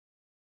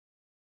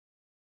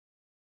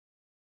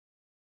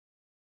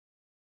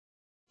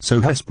So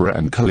Hespera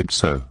and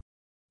Kalypso,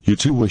 you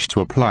two wish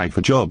to apply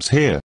for jobs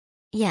here?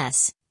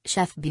 Yes,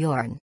 Chef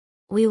Bjorn.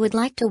 We would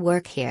like to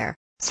work here.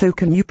 So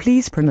can you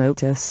please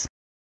promote us?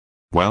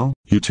 Well,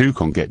 you two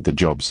can get the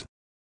jobs.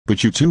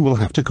 But you two will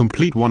have to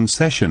complete one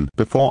session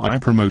before I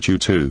promote you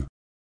two.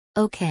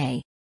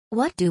 Okay.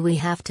 What do we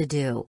have to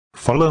do?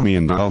 Follow me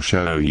and I'll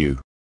show you.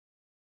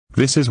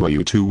 This is where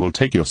you two will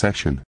take your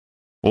session.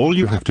 All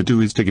you have to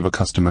do is to give a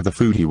customer the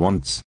food he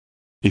wants.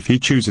 If he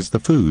chooses the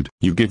food,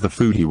 you give the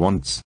food he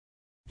wants.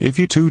 If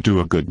you two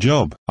do a good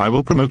job, I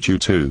will promote you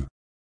too.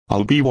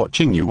 I'll be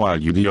watching you while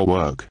you do your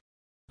work.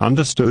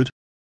 Understood?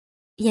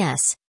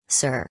 Yes,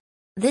 sir.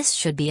 This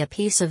should be a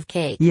piece of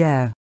cake.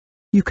 Yeah.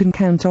 You can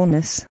count on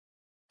us.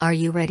 Are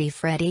you ready,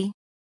 Freddy?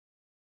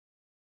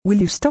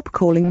 Will you stop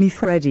calling me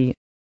Freddy?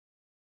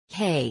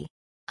 Hey.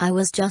 I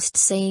was just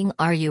saying,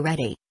 are you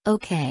ready?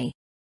 Okay.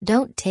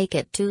 Don't take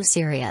it too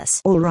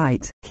serious.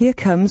 Alright, here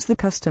comes the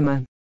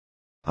customer.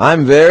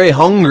 I'm very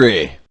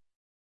hungry.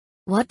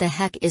 What the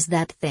heck is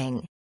that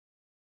thing?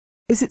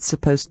 Is it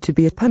supposed to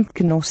be a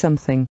pumpkin or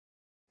something?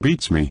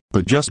 Beats me,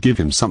 but just give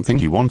him something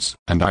he wants,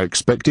 and I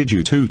expected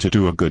you two to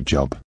do a good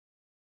job.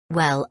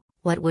 Well,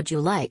 what would you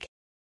like?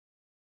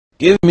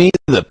 Give me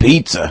the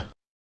pizza.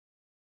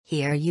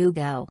 Here you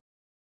go.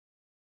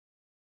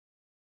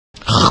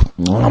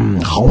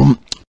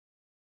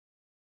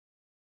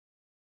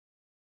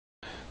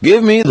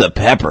 Give me the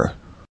pepper.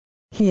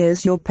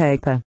 Here's your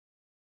paper.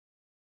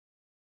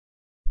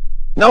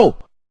 No,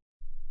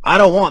 I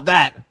don't want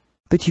that.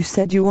 But you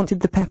said you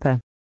wanted the pepper.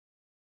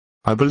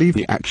 I believe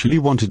he actually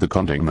wanted the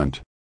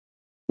condiment.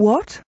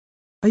 What?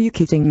 Are you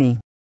kidding me?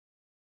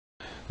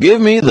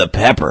 Give me the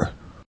pepper.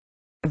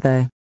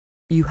 There.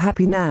 You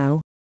happy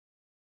now?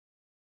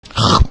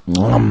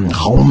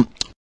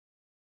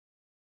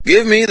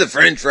 Give me the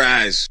French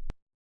fries.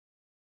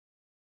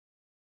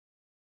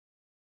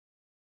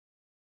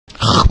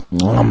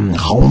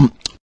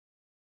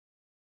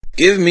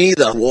 Give me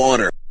the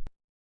water.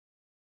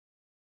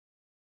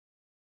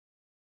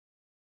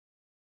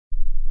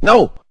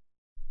 No,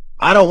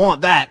 I don't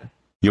want that.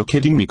 You're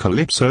kidding me,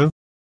 Kalypso?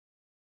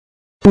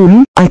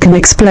 I can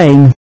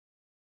explain.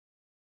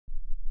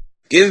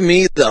 Give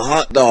me the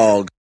hot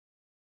dog.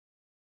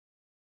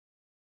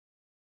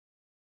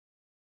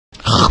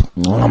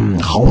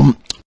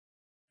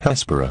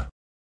 Hespera.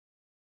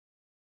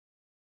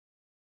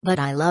 But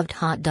I loved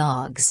hot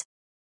dogs.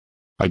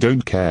 I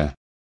don't care.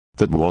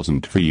 That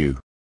wasn't for you.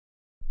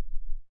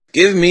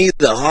 Give me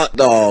the hot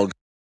dog.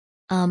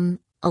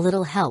 A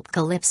little help,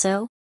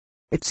 Kalypso?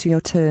 It's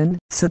your turn,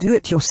 so do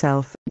it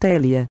yourself,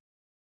 Dahlia.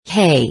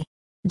 Hey.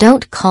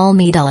 Don't call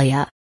me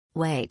Dahlia.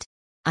 Wait.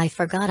 I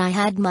forgot I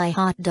had my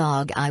hot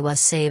dog I was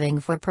saving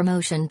for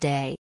promotion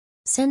day.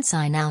 Since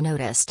I now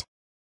noticed.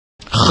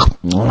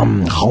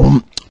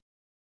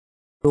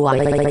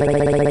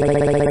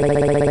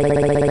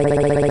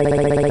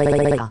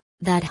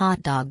 That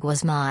hot dog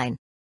was mine.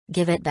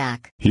 Give it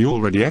back. He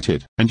already ate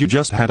it, and you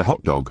just had a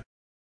hot dog.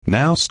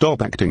 Now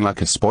stop acting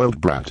like a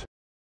spoiled brat.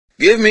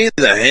 Give me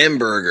the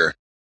hamburger.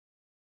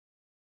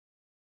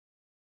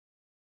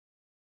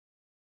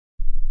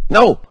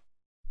 No,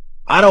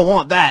 I don't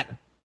want that.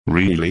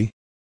 Really?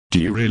 Do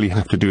you really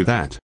have to do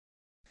that?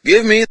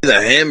 Give me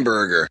the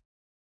hamburger.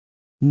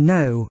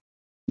 No.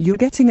 You're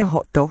getting a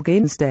hot dog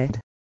instead.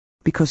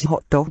 Because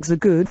hot dogs are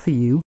good for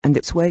you, and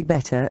it's way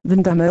better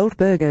than dumb old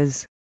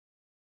burgers.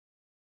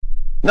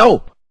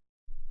 No,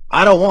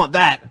 I don't want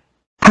that.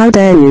 How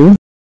dare you?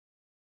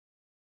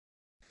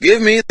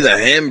 Give me the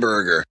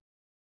hamburger.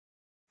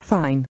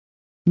 Fine.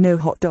 No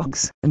hot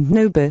dogs, and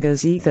no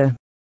burgers either.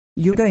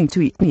 You're going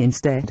to eat me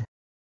instead.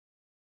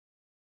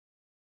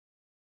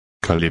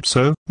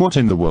 Kalypso, what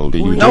in the world are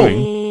you No,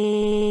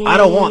 doing? I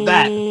don't want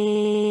that.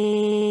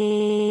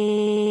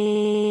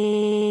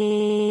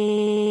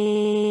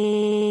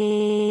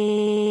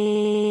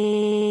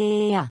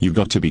 You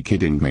got to be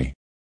kidding me.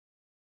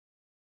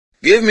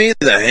 Give me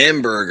the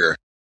hamburger.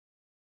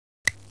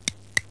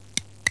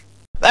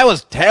 That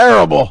was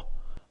terrible.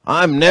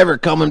 I'm never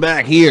coming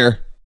back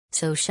here.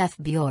 So Chef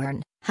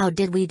Bjorn, how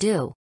did we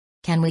do?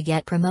 Can we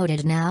get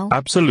promoted now?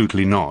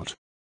 Absolutely not.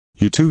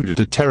 You two did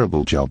a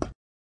terrible job.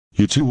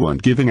 You two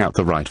weren't giving out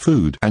the right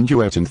food and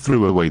you ate and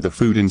threw away the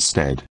food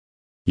instead.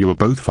 You were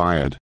both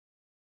fired.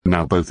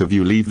 Now both of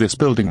you leave this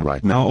building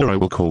right now or I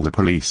will call the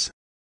police.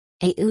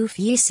 Oof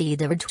ye see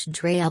the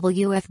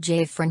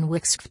WFJ from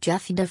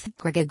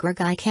Wixf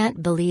I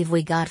can't believe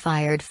we got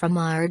fired from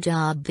our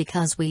job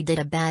because we did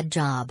a bad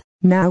job.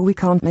 Now we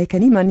can't make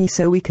any money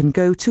so we can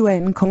go to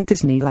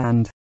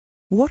Disneyland.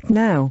 What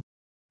now?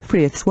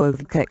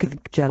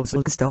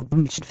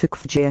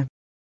 Frithswovkekvjelselgstobmstfikfjir.